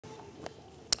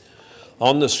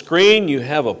On the screen, you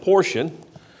have a portion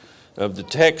of the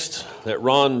text that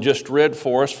Ron just read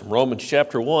for us from Romans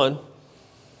chapter 1.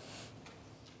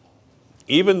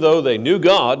 Even though they knew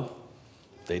God,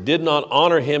 they did not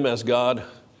honor him as God.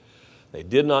 They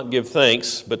did not give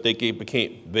thanks, but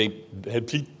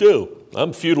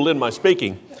I'm futile in my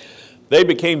speaking. They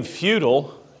became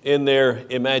futile in their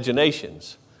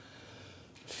imaginations.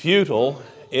 Futile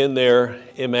in their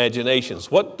imaginations.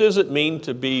 What does it mean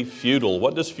to be futile?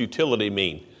 What does futility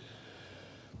mean?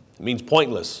 It means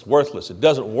pointless, worthless. It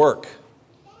doesn't work.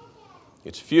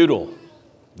 It's futile.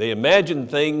 They imagined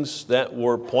things that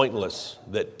were pointless,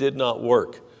 that did not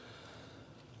work.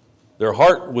 Their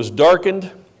heart was darkened,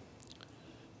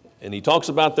 and he talks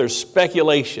about their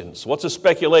speculations. What's a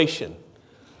speculation?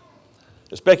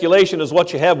 A speculation is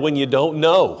what you have when you don't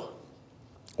know,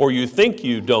 or you think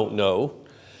you don't know.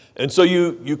 And so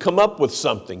you come up with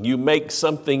something, you make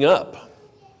something up.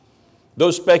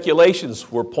 Those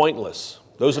speculations were pointless.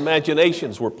 Those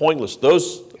imaginations were pointless.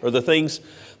 Those are the things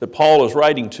that Paul is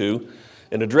writing to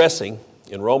and addressing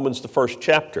in Romans, the first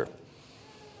chapter.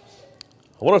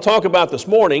 I want to talk about this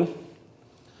morning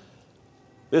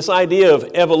this idea of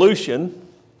evolution.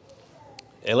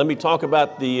 And let me talk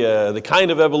about the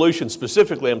kind of evolution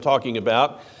specifically I'm talking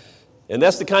about. And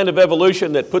that's the kind of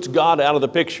evolution that puts God out of the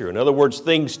picture. In other words,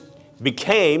 things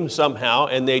became somehow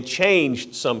and they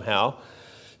changed somehow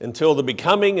until the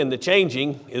becoming and the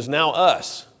changing is now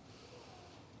us.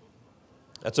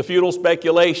 That's a futile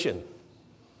speculation.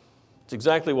 It's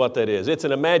exactly what that is. It's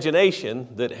an imagination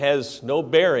that has no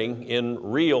bearing in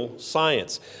real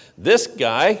science. This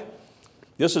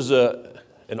is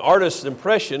an artist's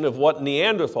impression of what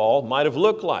Neanderthal might have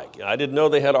looked like. I didn't know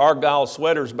they had Argyle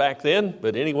sweaters back then,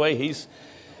 but anyway, he's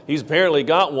apparently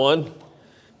got one.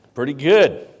 Pretty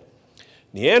good.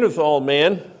 Neanderthal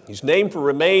man, he's named for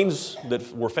remains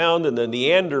that were found in the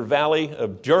Neander Valley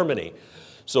of Germany.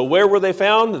 So where were they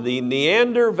found? The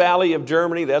Neander Valley of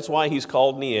Germany. That's why he's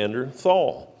called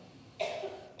Neanderthal.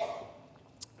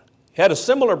 He had a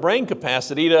similar brain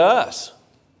capacity to us.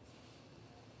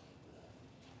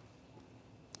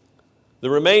 The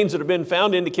remains that have been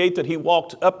found indicate that he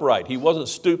walked upright. He wasn't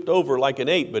stooped over like an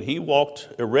ape, but he walked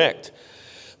erect.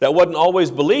 That wasn't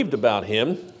always believed about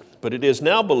him, but it is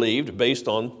now believed based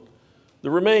on the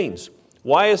remains.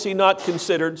 Why is he not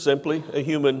considered simply a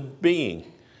human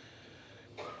being?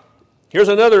 Here's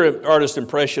another artist's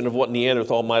impression of what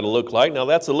Neanderthal might have looked like. Now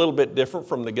that's a little bit different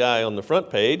from the guy on the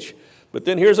front page, but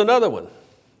then here's another one.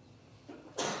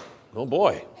 Oh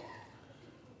boy.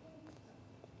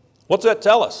 What's that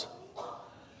tell us?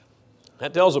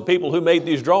 That tells the people who made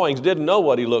these drawings didn't know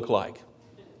what he looked like.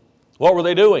 What were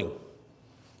they doing?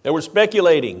 They were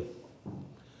speculating.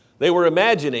 They were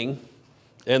imagining,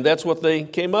 and that's what they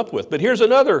came up with. But here's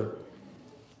another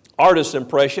artist's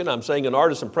impression. I'm saying an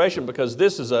artist's impression because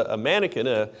this is a mannequin,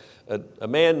 a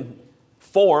man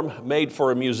form made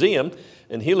for a museum,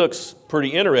 and he looks pretty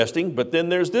interesting. But then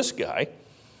there's this guy.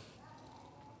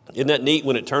 Isn't that neat?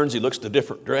 When it turns, he looks the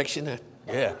different direction.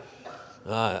 Yeah.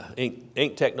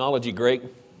 Ain't technology great?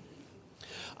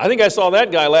 I think I saw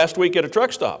that guy last week at a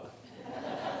truck stop.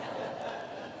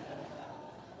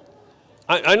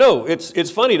 I know, it's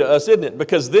funny to us, isn't it?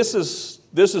 Because this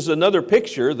is another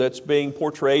picture that's being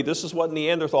portrayed. This is what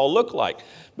Neanderthal looked like.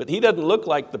 But he doesn't look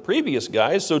like the previous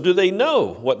guys, so do they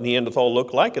know what Neanderthal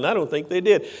looked like? And I don't think they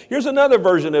did. Here's another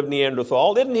version of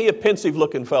Neanderthal. Isn't he a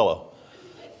pensive-looking fellow?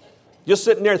 Just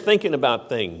sitting there thinking about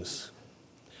things.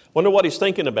 Wonder what he's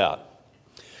thinking about.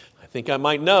 I think I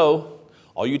might know.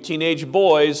 All you teenage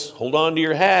boys, hold on to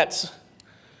your hats.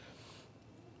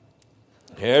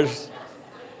 Here's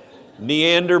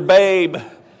Neander babe.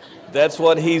 That's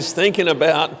what he's thinking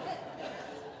about.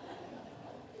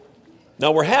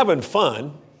 Now we're having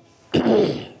fun.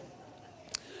 And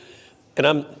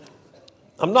I'm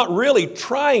not really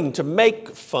trying to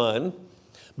make fun,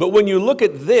 but when you look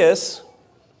at this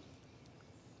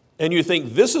and you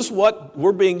think this is what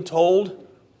we're being told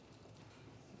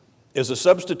is a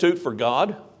substitute for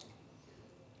God?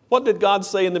 What did God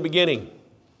say in the beginning?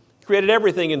 He created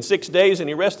everything in 6 days and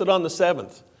he rested on the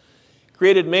seventh.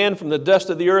 Created man from the dust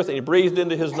of the earth and he breathed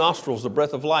into his nostrils the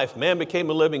breath of life. Man became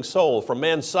a living soul. From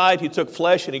man's side he took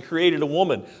flesh and he created a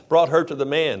woman, brought her to the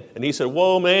man. And he said,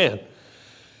 whoa, man,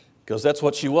 because that's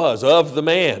what she was, of the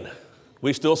man.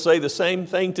 We still say the same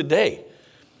thing today.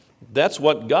 That's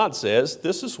what God says.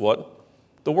 This is what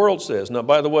the world says. Now,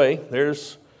 by the way,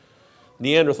 there's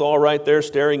Neanderthal right there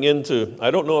staring into, I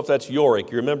don't know if that's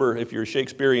Yorick. You remember, if you're a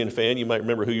Shakespearean fan, you might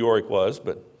remember who Yorick was,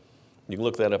 but you can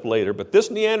look that up later. But this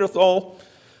Neanderthal,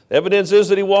 evidence is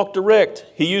that he walked erect.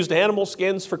 He used animal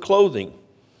skins for clothing.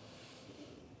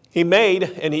 He made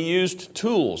and he used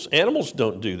tools. Animals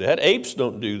don't do that. Apes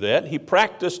don't do that. He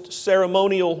practiced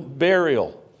ceremonial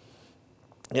burial.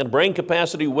 He had brain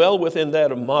capacity well within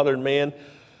that of modern man.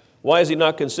 Why is he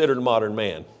not considered a modern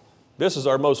man? This is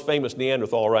our most famous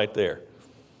Neanderthal right there.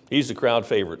 He's the crowd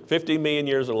favorite, 50 million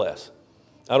years or less.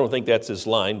 I don't think that's his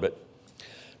line, but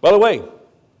by the way,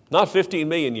 not 15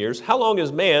 million years. How long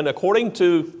has man, according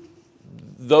to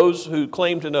those who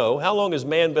claim to know, how long has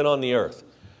man been on the earth?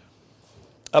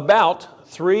 About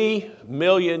 3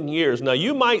 million years. Now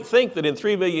you might think that in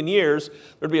 3 million years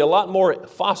there'd be a lot more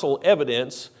fossil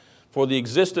evidence for the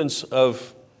existence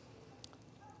of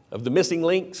the missing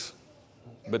links,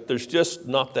 but there's just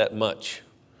not that much.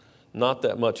 Not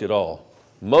that much at all.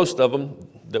 Most of them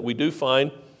that we do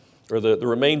find, or the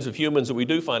remains of humans that we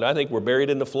do find, I think were buried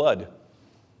in the flood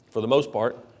for the most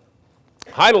part.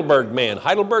 Heidelberg man,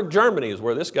 Heidelberg, Germany is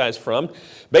where this guy's from,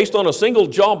 based on a single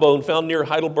jawbone found near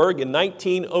Heidelberg in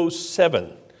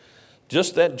 1907.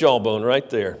 Just that jawbone right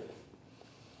there.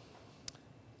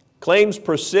 Claims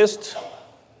persist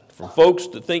from folks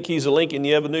that think he's a link in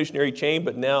the evolutionary chain,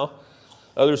 but now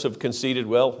others have conceded,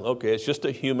 well, okay, it's just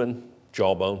a human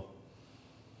jawbone.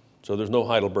 So there's no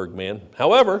Heidelberg man.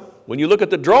 However, when you look at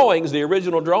the drawings, the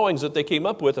original drawings that they came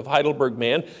up with of Heidelberg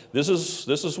man, this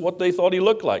is what they thought he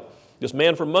looked like. This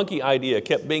man from monkey idea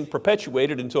kept being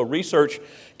perpetuated until research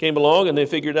came along and they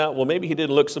figured out, well, maybe he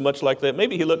didn't look so much like that.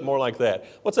 Maybe he looked more like that.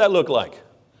 What's that look like?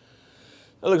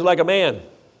 That looks like a man.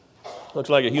 Looks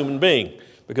like a human being,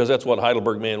 because that's what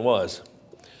Heidelberg man was.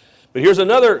 But here's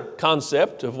another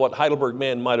concept of what Heidelberg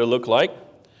man might have looked like.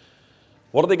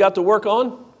 What have they got to work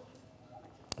on?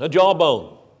 A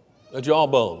jawbone. A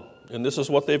jawbone. And this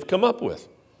is what they've come up with.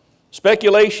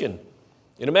 Speculation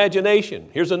and imagination.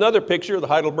 Here's another picture of the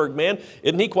Heidelberg man.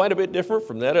 Isn't he quite a bit different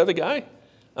from that other guy?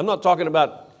 I'm not talking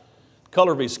about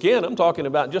color of his skin. I'm talking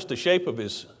about just the shape of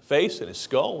his face and his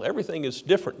skull. Everything is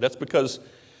different. That's because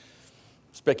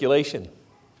speculation,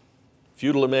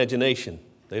 futile imagination.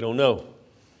 They don't know.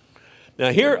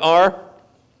 Now here are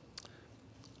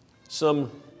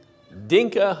some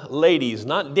Dinka ladies,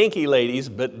 not dinky ladies,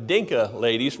 but Dinka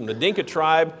ladies from the Dinka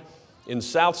tribe in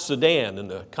South Sudan, in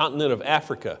the continent of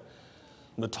Africa.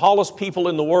 The tallest people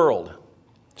in the world,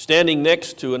 standing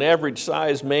next to an average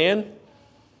sized man.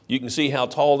 You can see how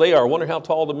tall they are. I wonder how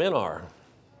tall the men are.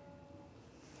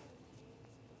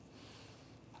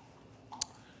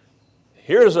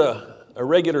 Here's a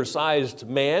regular sized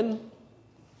man,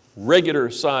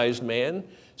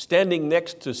 standing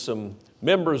next to some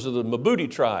members of the Mabuti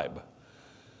tribe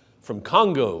from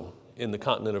Congo in the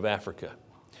continent of Africa.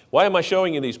 Why am I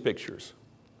showing you these pictures?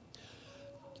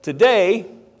 Today,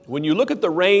 when you look at the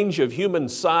range of human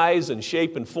size and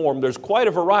shape and form, there's quite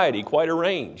a variety, quite a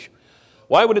range.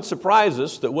 Why would it surprise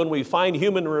us that when we find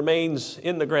human remains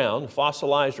in the ground,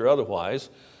 fossilized or otherwise,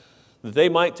 that they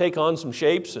might take on some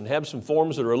shapes and have some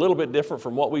forms that are a little bit different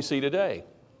from what we see today?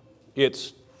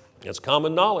 It's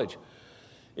common knowledge.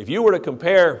 If you were to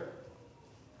compare,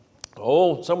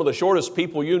 some of the shortest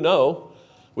people you know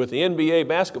with the NBA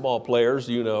basketball players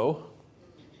you know,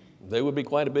 they would be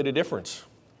quite a bit of difference.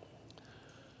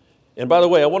 And by the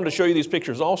way, I wanted to show you these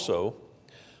pictures also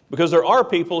because there are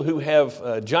people who have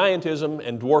giantism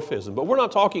and dwarfism, but we're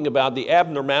not talking about the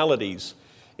abnormalities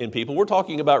in people. We're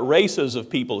talking about races of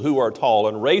people who are tall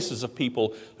and races of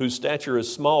people whose stature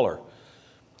is smaller.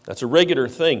 That's a regular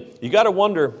thing. You got to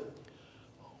wonder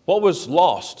what was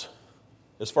lost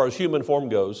as far as human form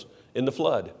goes in the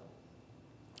flood.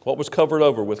 What was covered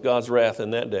over with God's wrath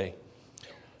in that day?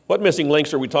 What missing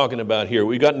links are we talking about here?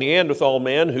 We've got Neanderthal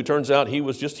man, who turns out he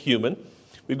was just human.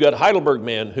 We've got Heidelberg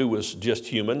man, who was just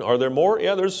human. Are there more?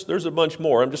 Yeah, there's a bunch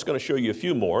more. I'm just going to show you a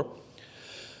few more.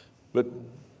 But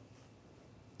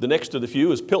the next to the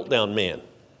few is Piltdown man.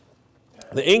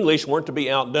 The English weren't to be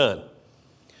outdone.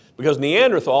 Because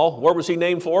Neanderthal, where was he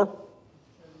named for?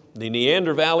 The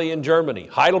Neander Valley in Germany.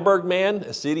 Heidelberg man,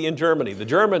 a city in Germany. The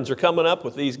Germans are coming up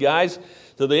with these guys.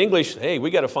 So the English, hey, we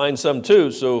got to find some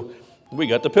too. So we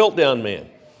got the Piltdown man.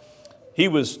 He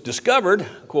was discovered,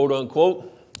 quote unquote,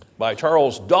 by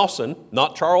Charles Dawson,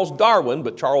 not Charles Darwin,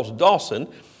 but Charles Dawson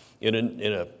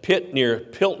in a pit near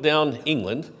Piltdown,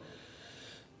 England.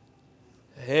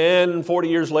 And 40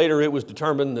 years later, it was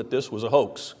determined that this was a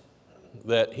hoax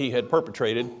that he had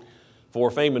perpetrated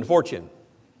for fame and fortune.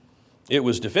 It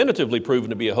was definitively proven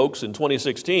to be a hoax in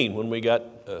 2016 when we got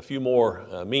a few more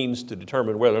means to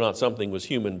determine whether or not something was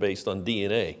human based on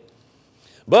DNA.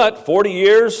 But 40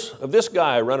 years of this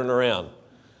guy running around.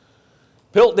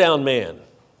 Piltdown man.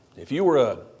 If you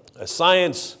were a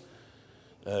science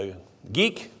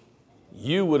geek,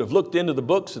 you would have looked into the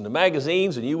books and the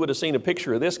magazines and you would have seen a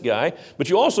picture of this guy, but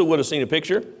you also would have seen a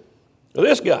picture Now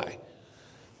this guy,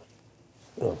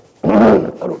 I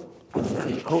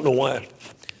don't know why.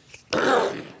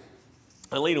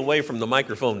 I lean away from the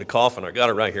microphone to cough, and I got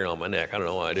it right here on my neck. I don't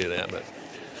know why I do that, but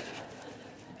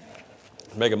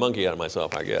make a monkey out of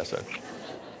myself, I guess.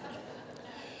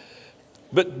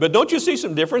 But don't you see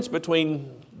some difference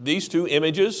between these two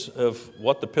images of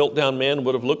what the Piltdown man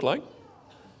would have looked like?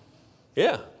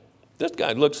 Yeah, this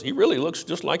guy he really looks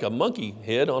just like a monkey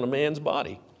head on a man's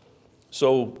body.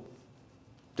 So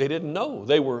they didn't know.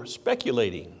 They were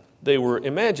speculating. They were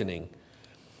imagining.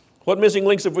 What missing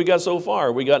links have we got so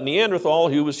far? We got Neanderthal,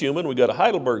 who was human. We got a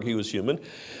Heidelberg, who was human.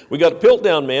 We got a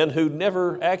Piltdown man who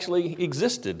never actually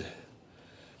existed.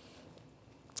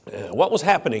 What was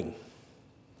happening?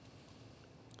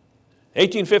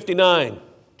 1859,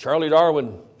 Charlie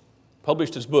Darwin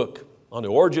published his book on the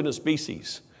origin of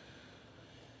species.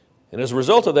 And as a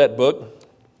result of that book,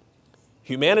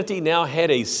 humanity now had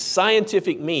a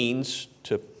scientific means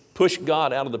to push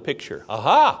God out of the picture.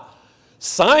 Aha!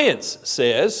 Science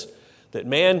says that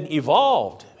man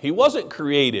evolved. He wasn't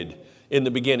created in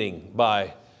the beginning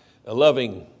by a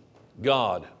loving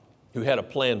God who had a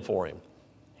plan for him.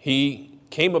 He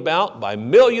came about by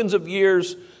millions of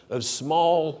years of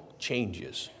small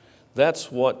changes.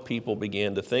 That's what people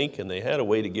began to think, and they had a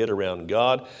way to get around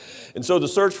God. And so the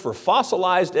search for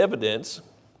fossilized evidence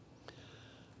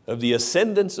of the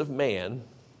ascendance of man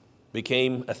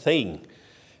became a thing.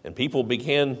 And people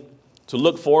began to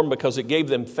look for them because it gave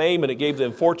them fame and it gave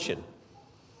them fortune.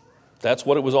 That's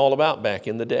what it was all about back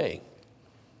in the day.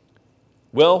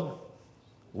 Well,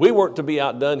 we weren't to be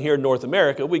outdone here in North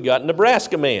America. We got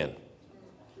Nebraska man.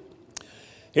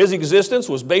 His existence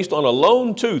was based on a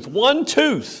lone tooth, one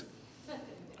tooth,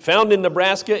 found in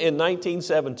Nebraska in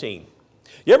 1917.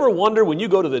 You ever wonder when you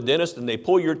go to the dentist and they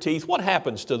pull your teeth, what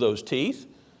happens to those teeth?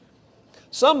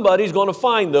 Somebody's going to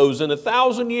find those in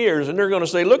 1,000 years and they're going to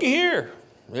say, looky here.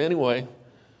 Anyway,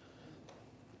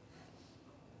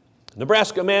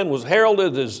 Nebraska man was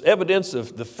heralded as evidence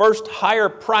of the first higher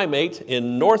primate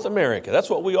in North America. That's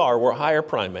what we are. We're higher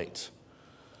primates.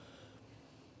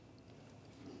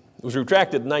 It was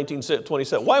retracted in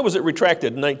 1927. Why was it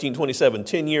retracted in 1927,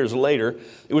 10 years later?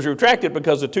 It was retracted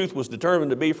because the tooth was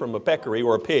determined to be from a peccary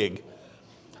or a pig.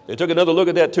 They took another look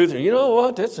at that tooth and, you know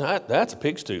what, that's a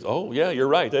pig's tooth. Oh, yeah, you're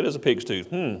right, that is a pig's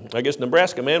tooth. I guess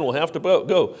Nebraska man will have to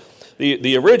go.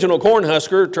 The original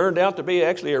Cornhusker turned out to be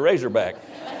actually a Razorback.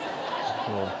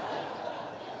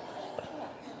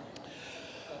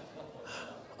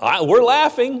 We're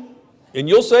laughing. And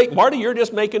you'll say, Marty, you're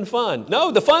just making fun.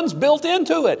 No, the fun's built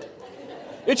into it.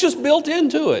 It's just built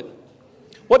into it.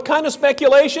 What kind of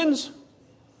speculations?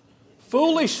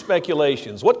 Foolish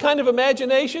speculations. What kind of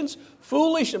imaginations?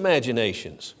 Foolish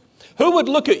imaginations. Who would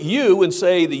look at you and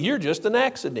say that you're just an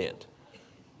accident?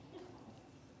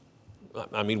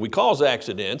 I mean, we cause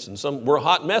accidents, and we're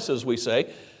hot messes, we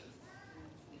say.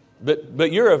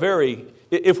 But you're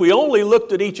if we only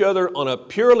looked at each other on a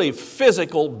purely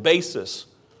physical basis,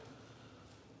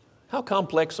 how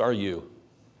complex are you?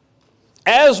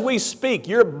 As we speak,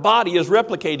 your body is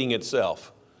replicating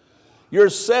itself. Your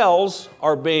cells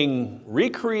are being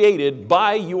recreated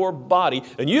by your body,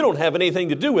 and you don't have anything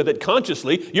to do with it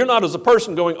consciously. You're not as a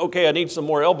person going, okay, I need some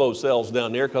more elbow cells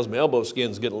down there because my elbow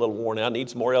skin's getting a little worn out. I need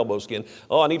some more elbow skin.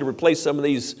 Oh, I need to replace some of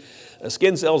these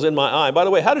skin cells in my eye. By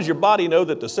the way, how does your body know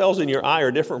that the cells in your eye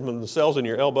are different from the cells in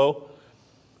your elbow?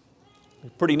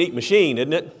 Pretty neat machine,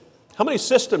 isn't it? How many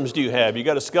systems do you have? You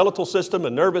got a skeletal system, a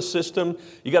nervous system,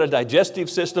 you got a digestive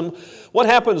system. What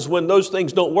happens when those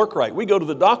things don't work right? We go to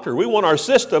the doctor. We want our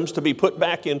systems to be put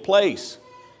back in place.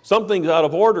 Something's out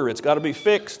of order. It's got to be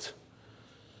fixed.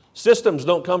 Systems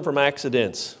don't come from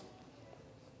accidents.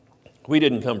 We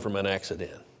didn't come from an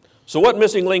accident. So what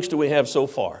missing links do we have so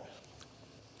far?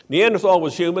 Neanderthal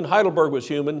was human. Heidelberg was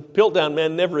human. Piltdown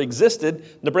man never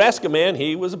existed. Nebraska man,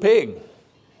 he was a pig.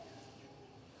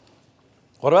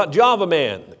 What about Java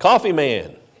man, the coffee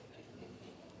man?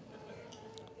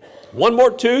 One more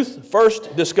tooth,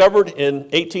 first discovered in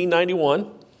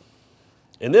 1891.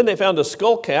 And then they found a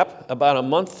skull cap about a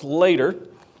month later.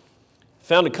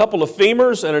 Found a couple of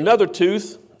femurs and another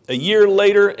tooth a year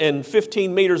later and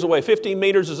 15 meters away. 15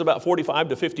 meters is about 45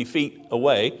 to 50 feet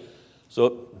away. So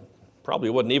it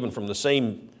probably wasn't even from the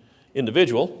same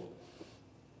individual.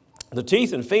 The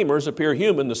teeth and femurs appear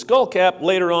human. The skull cap,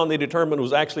 later on, they determined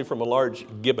was actually from a large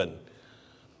gibbon.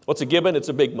 What's a gibbon? It's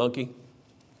a big monkey.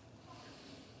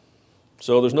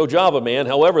 So there's no Java man.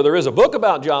 However, there is a book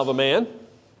about Java man.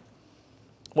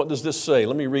 What does this say?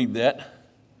 Let me read that.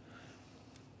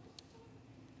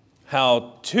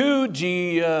 How two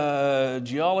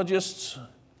geologists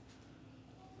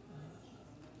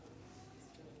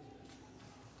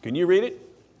Can you read it?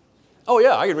 Oh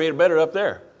yeah, I can read it better up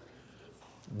there.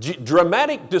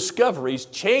 Dramatic discoveries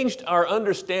changed our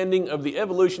understanding of the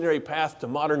evolutionary path to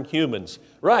modern humans.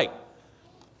 Right.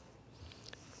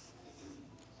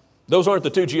 Those aren't the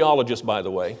two geologists, by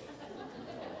the way.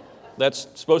 That's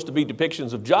supposed to be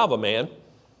depictions of Java Man.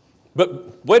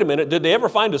 But wait a minute, did they ever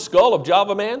find a skull of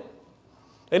Java Man?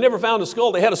 They never found a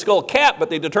skull. They had a skull cap, but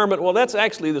they determined, well, that's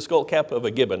actually the skull cap of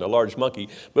a gibbon, a large monkey.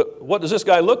 But what does this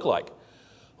guy look like?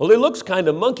 Well, he looks kind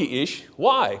of monkey-ish.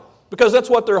 Why? Because that's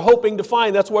what they're hoping to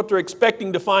find. That's what they're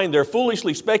expecting to find. They're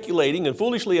foolishly speculating and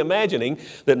foolishly imagining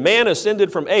that man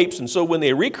ascended from apes. And so when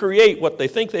they recreate what they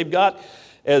think they've got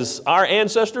as our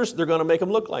ancestors, they're going to make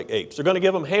them look like apes. They're going to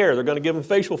give them hair. They're going to give them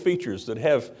facial features that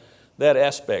have that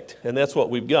aspect. And that's what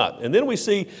we've got. And then we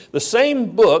see the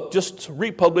same book, just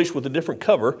republished with a different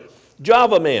cover,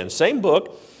 Java Man, same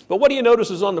book. But what do you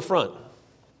notice is on the front?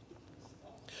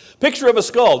 Picture of a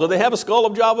skull. Do they have a skull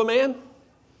of Java Man?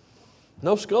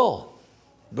 No skull.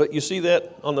 But you see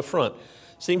that on the front.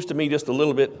 Seems to me just a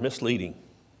little bit misleading.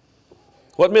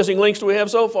 What missing links do we have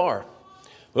so far?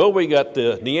 Well, we got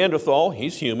the Neanderthal,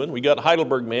 he's human. We got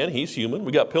Heidelberg Man, he's human.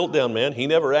 We got Piltdown Man, he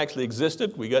never actually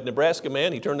existed. We got Nebraska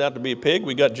Man, he turned out to be a pig.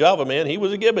 We got Java Man, he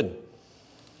was a gibbon.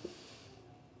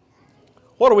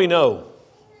 What do we know?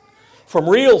 From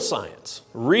real science,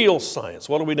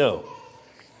 what do we know?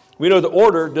 We know that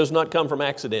order does not come from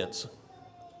accidents.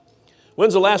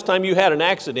 When's the last time you had an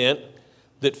accident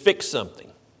that fixed something?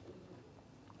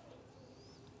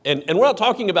 And we're not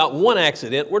talking about one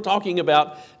accident, we're talking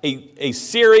about a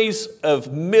series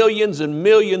of millions and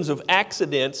millions of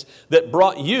accidents that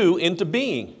brought you into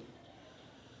being.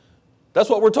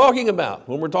 That's what we're talking about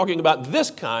when we're talking about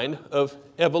this kind of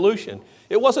evolution.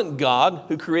 It wasn't God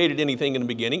who created anything in the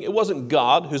beginning. It wasn't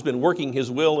God who's been working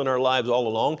His will in our lives all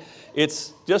along.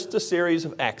 It's just a series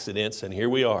of accidents, and here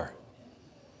we are.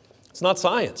 It's not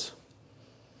science.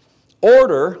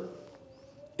 Order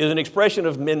is an expression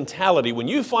of mentality. When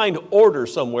you find order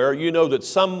somewhere, you know that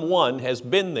someone has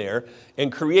been there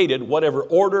and created whatever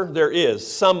order there is.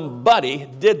 Somebody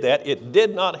did that. It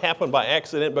did not happen by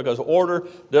accident because order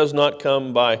does not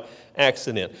come by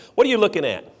accident. What are you looking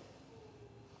at?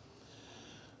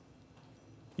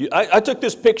 I took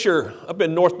this picture up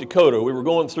in North Dakota. We were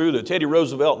going through the Teddy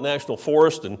Roosevelt National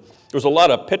Forest, and there was a lot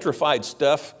of petrified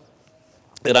stuff.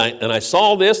 And I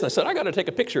saw this, and I said, I got to take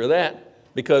a picture of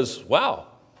that because, wow.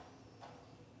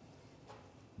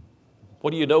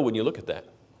 What do you know when you look at that?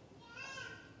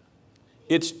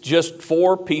 It's just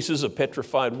 4 pieces of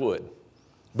petrified wood.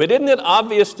 But isn't it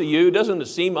obvious to you, doesn't it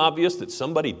seem obvious that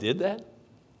somebody did that?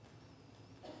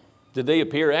 Did they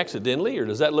appear accidentally, or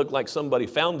does that look like somebody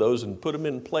found those and put them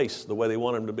in place the way they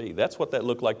want them to be? That's what that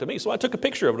looked like to me. So I took a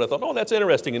picture of it. I thought, oh, that's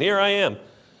interesting. And here I am,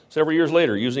 several years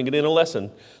later, using it in a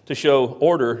lesson to show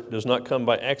order does not come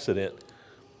by accident.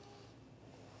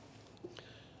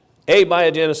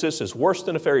 Abiogenesis is worse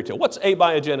than a fairy tale. What's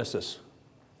abiogenesis?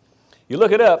 You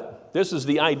look it up, this is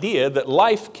the idea that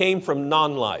life came from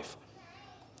non-life.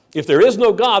 If there is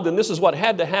no God, then this is what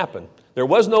had to happen. There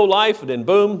was no life, and then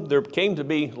boom, there came to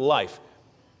be life.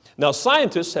 Now,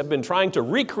 scientists have been trying to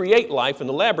recreate life in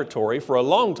the laboratory for a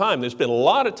long time. There's been a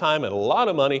lot of time and a lot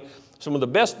of money. Some of the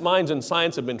best minds in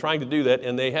science have been trying to do that,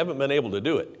 and they haven't been able to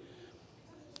do it.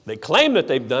 They claim that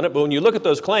they've done it, but when you look at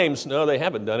those claims, no, they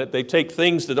haven't done it. They take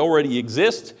things that already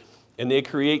exist, and they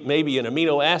create maybe an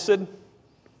amino acid,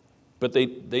 but they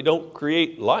don't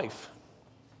create life.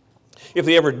 If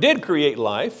they ever did create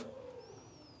life,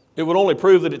 it would only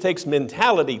prove that it takes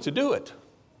mentality to do it.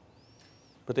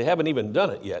 But they haven't even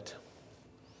done it yet.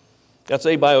 That's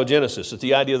abiogenesis. It's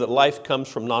the idea that life comes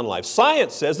from non-life.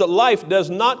 Science says that life does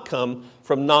not come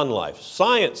from non-life.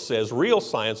 Science says, real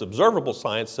science, observable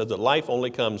science, says that life only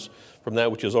comes from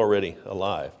that which is already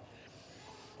alive.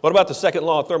 What about the second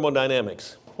law of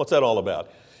thermodynamics? What's that all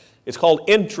about? It's called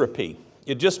entropy.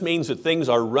 It just means that things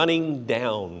are running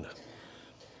down.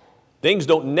 Things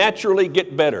don't naturally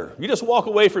get better. You just walk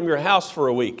away from your house for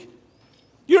a week.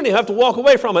 You don't even have to walk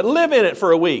away from it. Live in it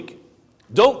for a week.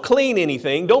 Don't clean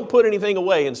anything. Don't put anything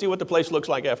away and see what the place looks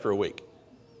like after a week.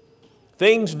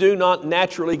 Things do not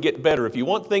naturally get better. If you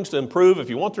want things to improve, if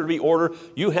you want there to be order,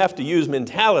 you have to use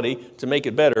mentality to make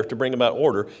it better, to bring about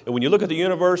order. And when you look at the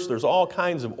universe, there's all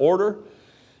kinds of order,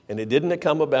 and it didn't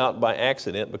come about by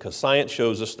accident because science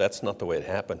shows us that's not the way it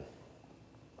happened.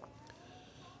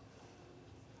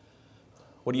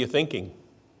 What are you thinking?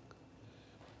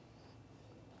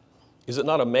 Is it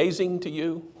not amazing to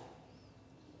you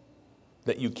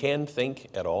that you can think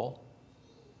at all?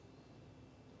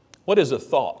 What is a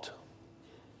thought?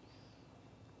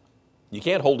 You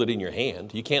can't hold it in your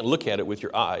hand. You can't look at it with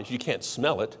your eyes. You can't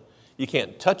smell it. You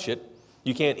can't touch it.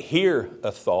 You can't hear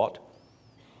a thought.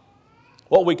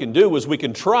 What we can do is we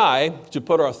can try to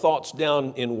put our thoughts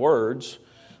down in words,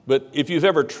 but if you've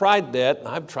ever tried that, and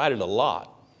I've tried it a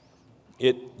lot,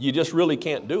 you just really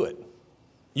can't do it.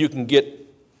 You can get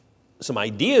some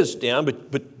ideas down,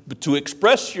 but to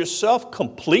express yourself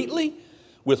completely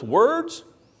with words,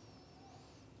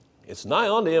 it's nigh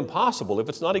on to impossible, if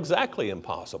it's not exactly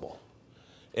impossible.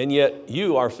 And yet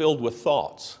you are filled with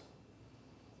thoughts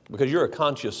because you're a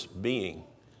conscious being.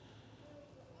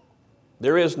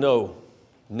 There is no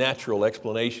natural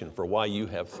explanation for why you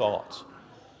have thoughts.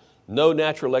 No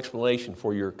natural explanation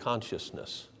for your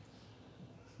consciousness,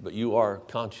 but you are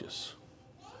conscious.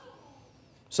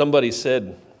 Somebody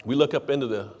said, we look up into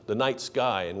the night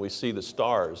sky and we see the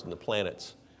stars and the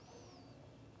planets.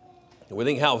 And we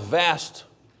think how vast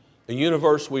a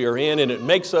universe we are in, and it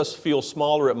makes us feel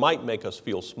small, or it might make us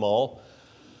feel small.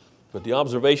 But the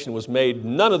observation was made,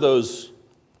 none of those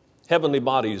heavenly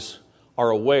bodies are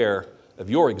aware of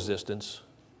your existence,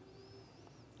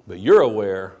 but you're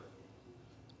aware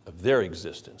of their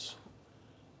existence.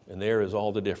 And there is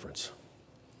all the difference.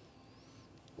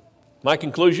 My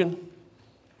conclusion,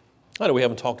 I know we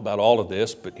haven't talked about all of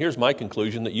this, but here's my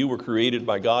conclusion, that you were created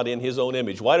by God in His own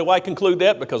image. Why do I conclude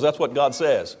that? Because that's what God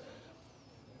says.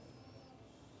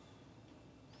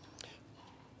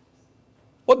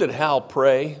 What did Hal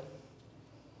pray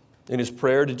in his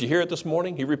prayer? Did you hear it this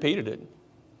morning? He repeated it.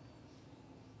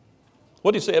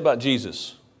 What did he say about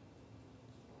Jesus?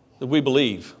 That we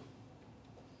believe.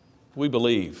 We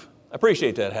believe. I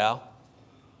appreciate that, Hal.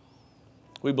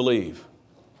 We believe.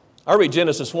 I read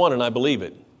Genesis 1 and I believe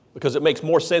it because it makes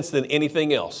more sense than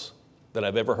anything else that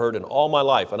I've ever heard in all my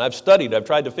life. And I've studied, I've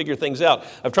tried to figure things out.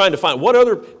 I've tried to find what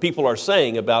other people are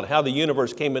saying about how the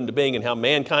universe came into being and how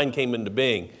mankind came into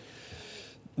being.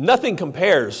 Nothing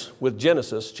compares with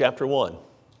Genesis chapter 1.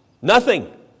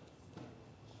 Nothing.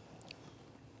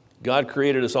 God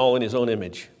created us all in His own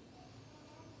image.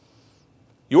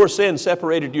 Your sin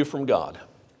separated you from God.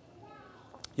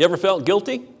 You ever felt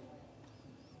guilty?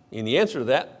 And the answer to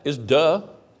that is duh.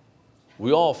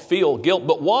 We all feel guilt,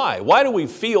 but why? Why do we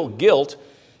feel guilt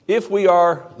if we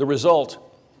are the result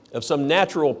of some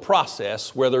natural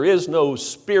process where there is no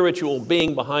spiritual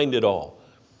being behind it all?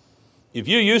 If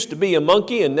you used to be a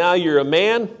monkey and now you're a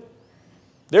man,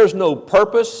 there's no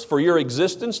purpose for your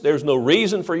existence. There's no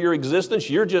reason for your existence.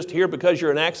 You're just here because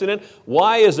you're an accident.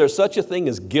 Why is there such a thing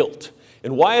as guilt?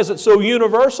 And why is it so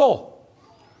universal?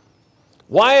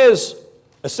 Why is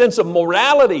a sense of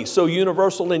morality so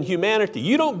universal in humanity?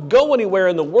 You don't go anywhere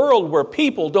in the world where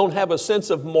people don't have a sense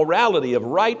of morality, of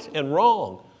right and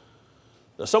wrong.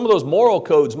 Now, some of those moral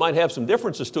codes might have some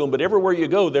differences to them, but everywhere you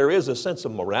go, there is a sense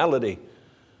of morality.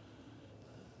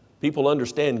 People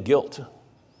understand guilt.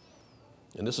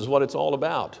 And this is what it's all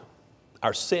about.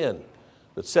 Our sin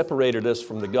that separated us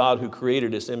from the God who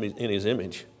created us in His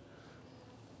image.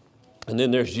 And then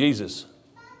there's Jesus,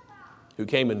 who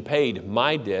came and paid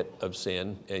my debt of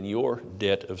sin and your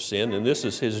debt of sin, and this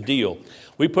is His deal.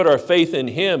 We put our faith in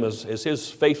Him as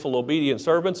His faithful, obedient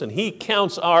servants, and He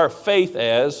counts our faith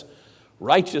as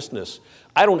righteousness.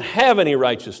 I don't have any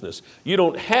righteousness. You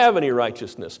don't have any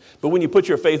righteousness. But when you put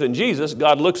your faith in Jesus,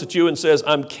 God looks at you and says,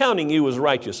 I'm counting you as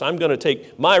righteous. I'm going to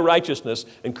take my righteousness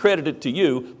and credit it to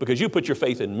you because you put your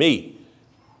faith in me.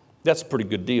 That's a pretty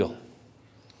good deal.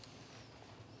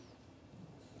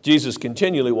 Jesus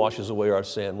continually washes away our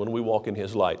sin when we walk in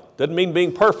His light. Doesn't mean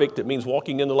being perfect. It means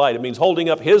walking in the light. It means holding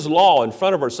up His law in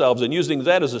front of ourselves and using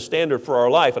that as a standard for our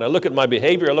life. And I look at my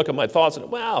behavior, I look at my thoughts,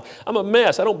 and wow, I'm a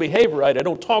mess. I don't behave right. I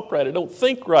don't talk right. I don't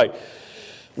think right.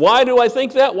 Why do I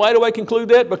think that? Why do I conclude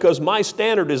that? Because my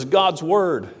standard is God's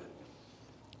Word.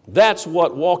 That's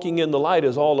what walking in the light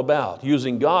is all about,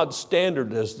 using God's standard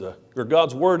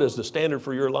God's Word as the standard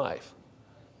for your life.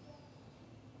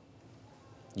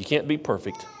 You can't be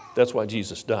perfect. That's why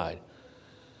Jesus died.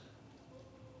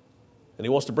 And He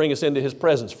wants to bring us into His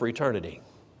presence for eternity.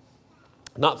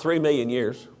 Not 3 million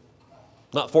years,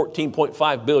 not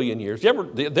 14.5 billion years.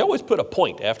 They always put a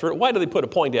point after it. Why do they put a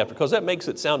point after it? Because that makes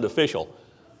it sound official.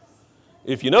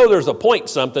 If you know there's a point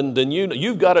something, then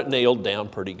you've got it nailed down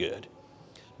pretty good.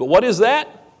 But what is that?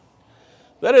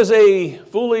 That is a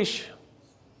foolish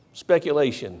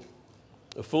speculation,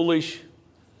 a foolish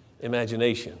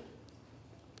imagination.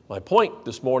 My point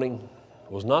this morning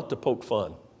was not to poke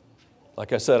fun.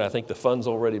 Like I said, I think the fun's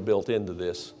already built into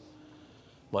this.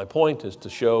 My point is to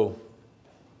show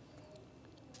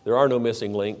there are no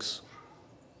missing links.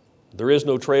 There is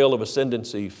no trail of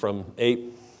ascendancy from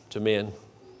ape to men.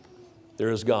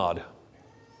 There is God,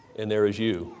 and there is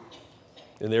you.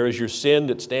 And there is your sin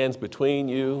that stands between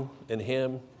you and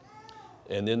Him.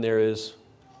 And then there is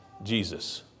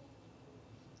Jesus,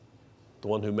 the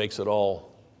one who makes it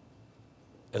all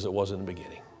as it was in the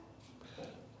beginning.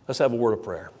 Let's have a word of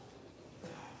prayer.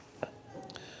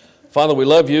 Father, we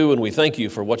love you and we thank you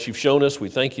for what you've shown us. We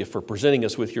thank you for presenting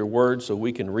us with your word so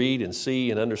we can read and see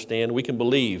and understand. We can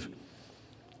believe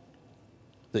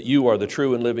that you are the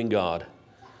true and living God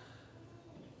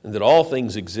and that all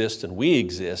things exist and we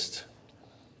exist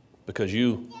because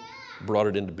you brought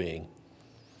it into being.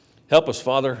 Help us,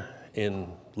 Father, in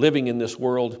living in this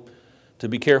world to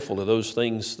be careful of those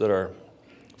things that are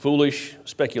foolish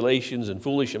speculations and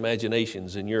foolish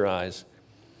imaginations in your eyes.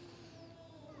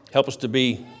 Help us to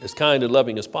be as kind and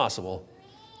loving as possible,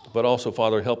 but also,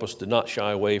 Father, help us to not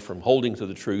shy away from holding to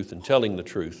the truth and telling the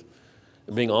truth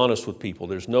and being honest with people.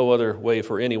 There's no other way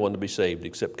for anyone to be saved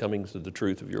except coming to the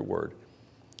truth of your word.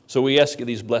 So we ask you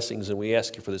these blessings and we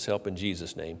ask you for this help in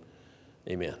Jesus' name.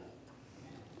 Amen.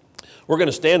 We're going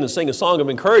to stand and sing a song of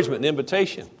encouragement and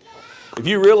invitation. If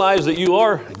you realize that you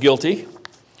are guilty,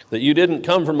 that you didn't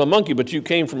come from a monkey, but you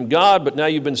came from God, but now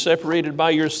you've been separated by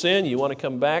your sin, you want to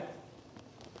come back,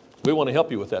 we want to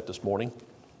help you with that this morning.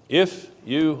 If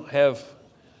you have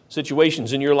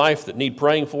situations in your life that need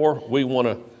praying for, we want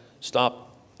to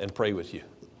stop and pray with you.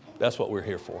 That's what we're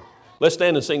here for. Let's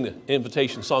stand and sing the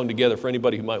invitation song together for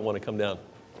anybody who might want to come down.